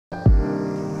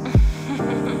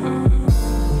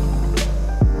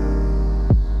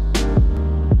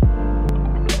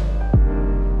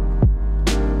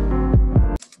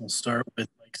start with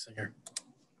Mike Singer.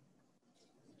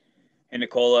 And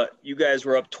Nikola, you guys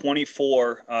were up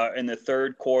 24 in the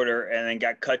third quarter, and then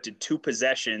got cut to 2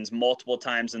 possessions multiple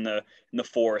times in the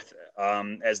fourth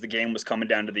as the game was coming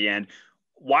down to the end.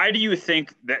 Why do you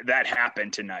think that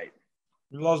happened tonight?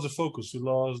 We lost the focus. We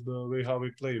lost the way how we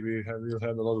play. We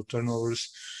had a lot of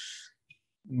turnovers.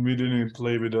 We didn't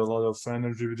play with a lot of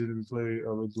energy. We didn't play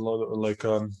with a lot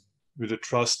of with the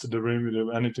trust, the rim,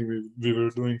 with anything we were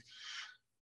doing.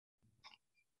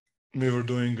 We were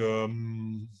doing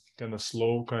kind of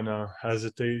slow, kind of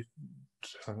hesitate,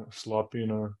 sloppy.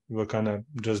 We were kind of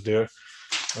just there.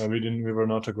 We were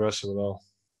not aggressive at all.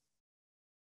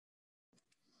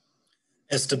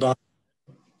 Esteban.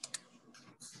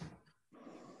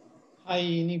 Hi,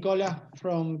 Nikola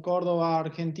from Córdoba,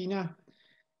 Argentina.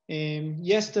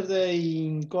 Yesterday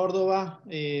in Córdoba,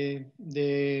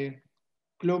 the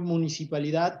Club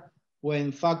Municipalidad,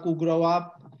 when Facu grew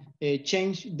up,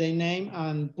 changed the name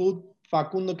and put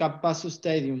Facundo Campazo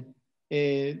Stadium.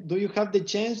 Do you have the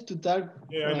chance to talk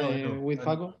with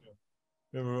Facu?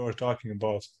 Yeah, we were talking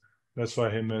about. That's why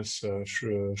he missed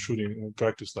shooting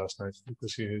practice last night,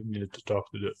 because he needed to talk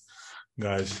to the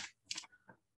guys.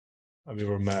 And we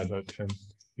were mad at him.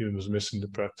 He was missing the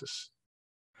practice.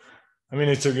 I mean,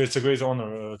 it's a great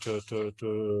honor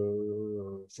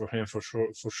for him for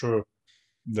sure.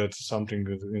 That's something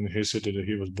in his city that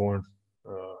he was born.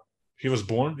 He was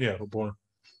born, yeah, born,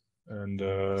 and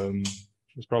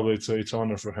it's probably it's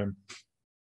honor for him.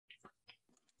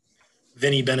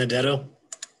 Vinny Benedetto.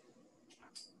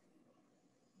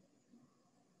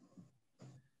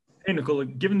 Hey, Nikola,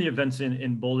 given the events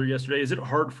in Boulder yesterday, is it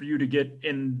hard for you to get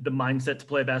in the mindset to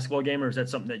play a basketball game, or is that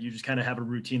something that you just kind of have a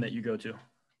routine that you go to?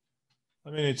 I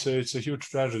mean, it's a huge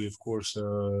tragedy, of course.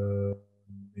 I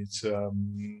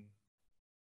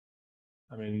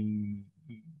mean,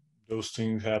 those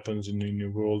things happens in the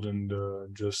world and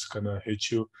just kind of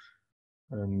hit you,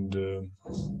 and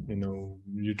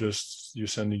you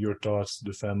send your thoughts to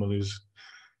the families.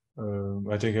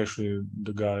 I think actually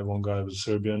one guy was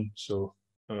Serbian, so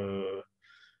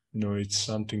it's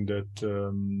something that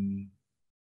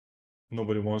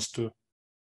nobody wants to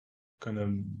kind of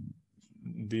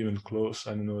be even close. I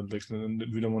don't know, like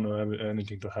we don't want to have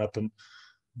anything to happen,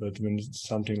 but when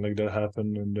something like that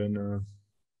happened, and then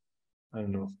I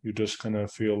don't know, you just kind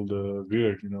of feel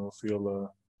weird,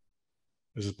 feel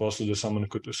is it possible that someone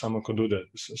could do that?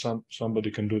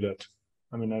 Somebody can do that.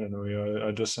 I mean, I don't know. Yeah,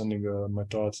 I just sending my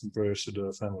thoughts and prayers to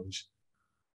the families.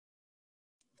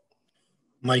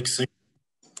 Mike Singer.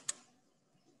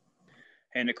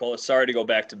 Hey, Nikola, sorry to go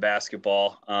back to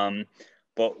basketball.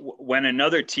 But when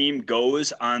another team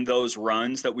goes on those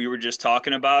runs that we were just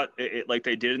talking about, like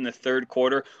they did in the third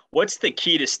quarter, what's the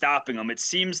key to stopping them? It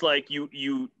seems like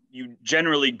you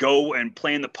generally go and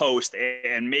play in the post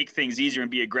and make things easier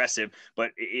and be aggressive.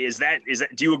 But is that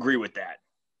do you agree with that?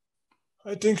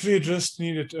 I think we just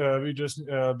needed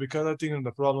because I think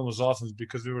the problem was offense,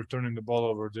 because we were turning the ball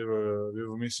over. We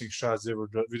were missing shots.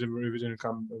 We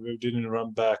didn't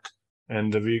run back,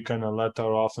 and we kind of let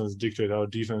our offense dictate our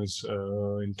defense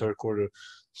in third quarter.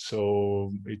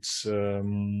 So it's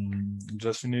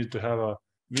just we need to have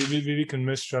we can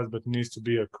miss shots, but it needs to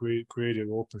be a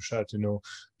creative open shot.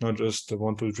 Not just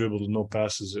 1-2 dribbles, no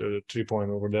passes,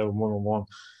 3-point over there, 1-on-1.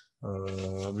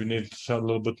 We need a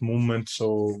little bit movement,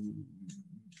 so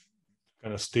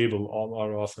kind of stable on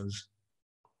our offense.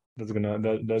 That's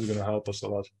gonna help us a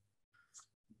lot.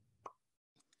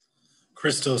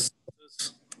 Christos.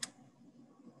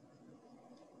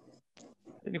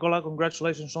 Nikola,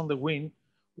 congratulations on the win.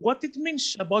 What it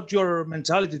means about your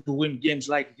mentality to win games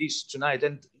like this tonight,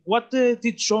 and what did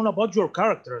it show about your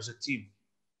character as a team?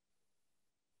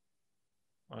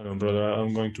 I don't know, brother.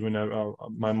 I'm going to win.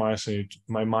 My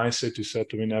mindset is set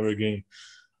to win every game.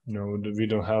 We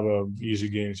don't have easy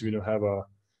games. We don't have a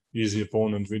easy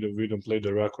opponent. We don't play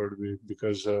the record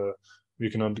because we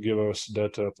cannot give us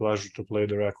that pleasure to play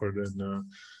the record. And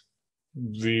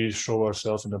we show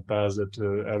ourselves in the past that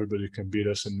everybody can beat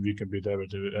us and we can beat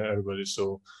everybody.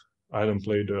 So I don't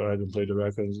play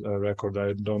the record.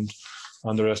 I don't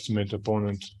underestimate the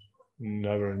opponent,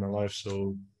 never in my life.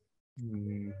 So.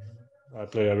 I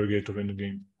play every game to win the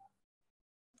game.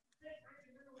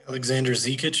 Alexander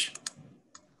Zikic.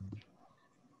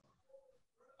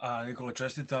 Nikola,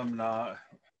 čestitam na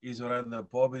izvanrednoj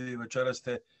pobjedi. Večeras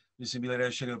ste, bili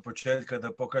rešeni od početka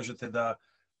da pokažete da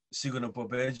sigurno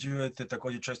pobeđujete.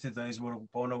 Također čestitam na izboru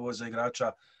ponovo za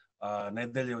igrača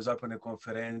nedelje u zapadnoj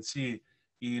konferenciji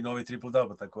i novi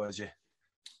triple-double također.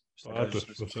 Pa eto,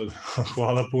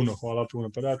 hvala puno.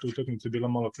 Pa da, ta utakmica je bila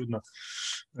malo čudna.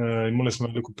 Imali smo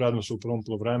veliku prednost u prvom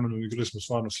poluvremenu, igrali smo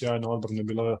stvarno sjajno, odbrana je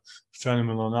bila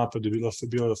fenomenalna, napad je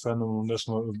bila fenomenalno, gde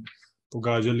smo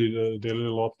pogađali, delili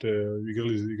lopte,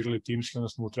 igrali timski, onda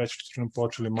smo u trećoj četvrtini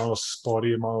počeli malo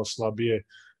sporije, malo slabije,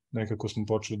 nekako smo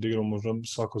počeli da igramo možda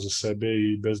svako za sebe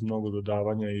i bez mnogo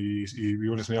dodavanja i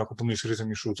imali smo jako puno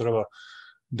iskrizanih šutrava,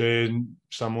 gde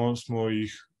samo smo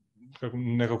ih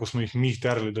nekako smo ih mi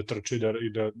terali da trče i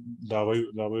da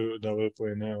davaju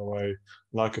poene,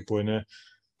 lake poene,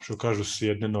 što kažu s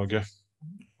jedne noge.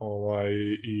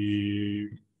 I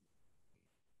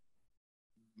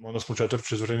onda smo u četvrtoj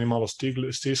četvrtini malo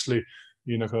stisli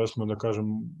i na kraju smo, da kažem,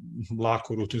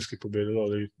 lako rutinski pobedili,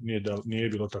 ali nije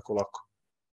bilo tako lako.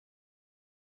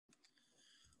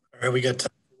 All right, we got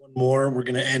time for one more. We're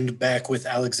going to end back with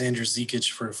Alexander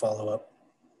Zikic for a follow-up.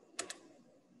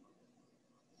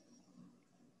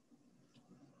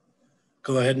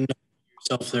 Go ahead and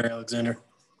yourself there, Alexander.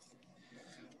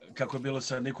 Kako je bilo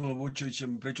sa Nikolom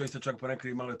Vučevićem, pričali ste čak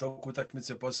ponekad imali toliko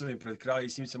utakmice, posebno i pred kraj i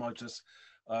s njim se malo čas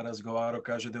razgovarao,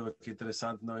 kaže da je uvijek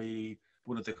interesantno i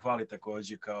puno te hvali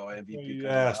takođe kao MVP.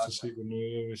 Jeste, sigurno.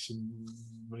 Mislim,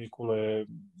 Nikola je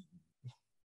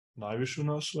najviše u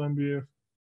nas u NBA.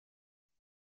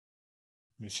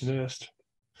 Mislim da jeste.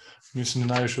 Mislim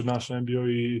da najviše od nas u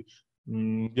NBA i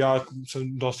ja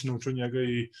sam dosta naučio njega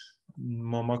i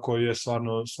momak koji je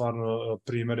stvarno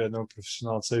primer jednog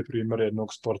profesionalca i primer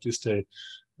jednog sportiste.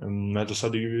 Eto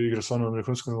sad igra stvarno na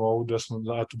vrhunskom nivou, gde smo,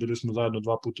 eto, bili smo zajedno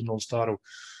 2 puta na All-Staru,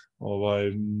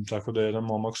 tako da je jedan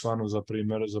momak stvarno za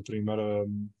primer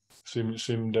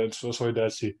svoj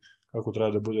deci kako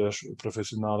treba da budeš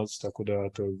profesionalac, tako da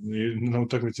eto, na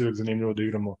utakmici uvijek zanimljivo da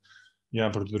igramo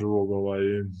jedan protiv drugog,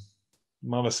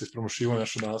 malo se ispromošivo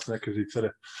nešto danas, neke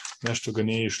zicare, nešto ga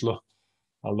nije išlo,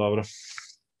 ali dobro.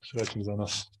 Srećno za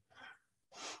nas.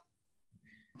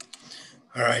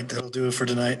 All right, that'll do it for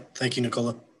tonight. Thank you,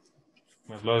 Nikola.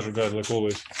 My pleasure, guys, like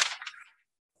always.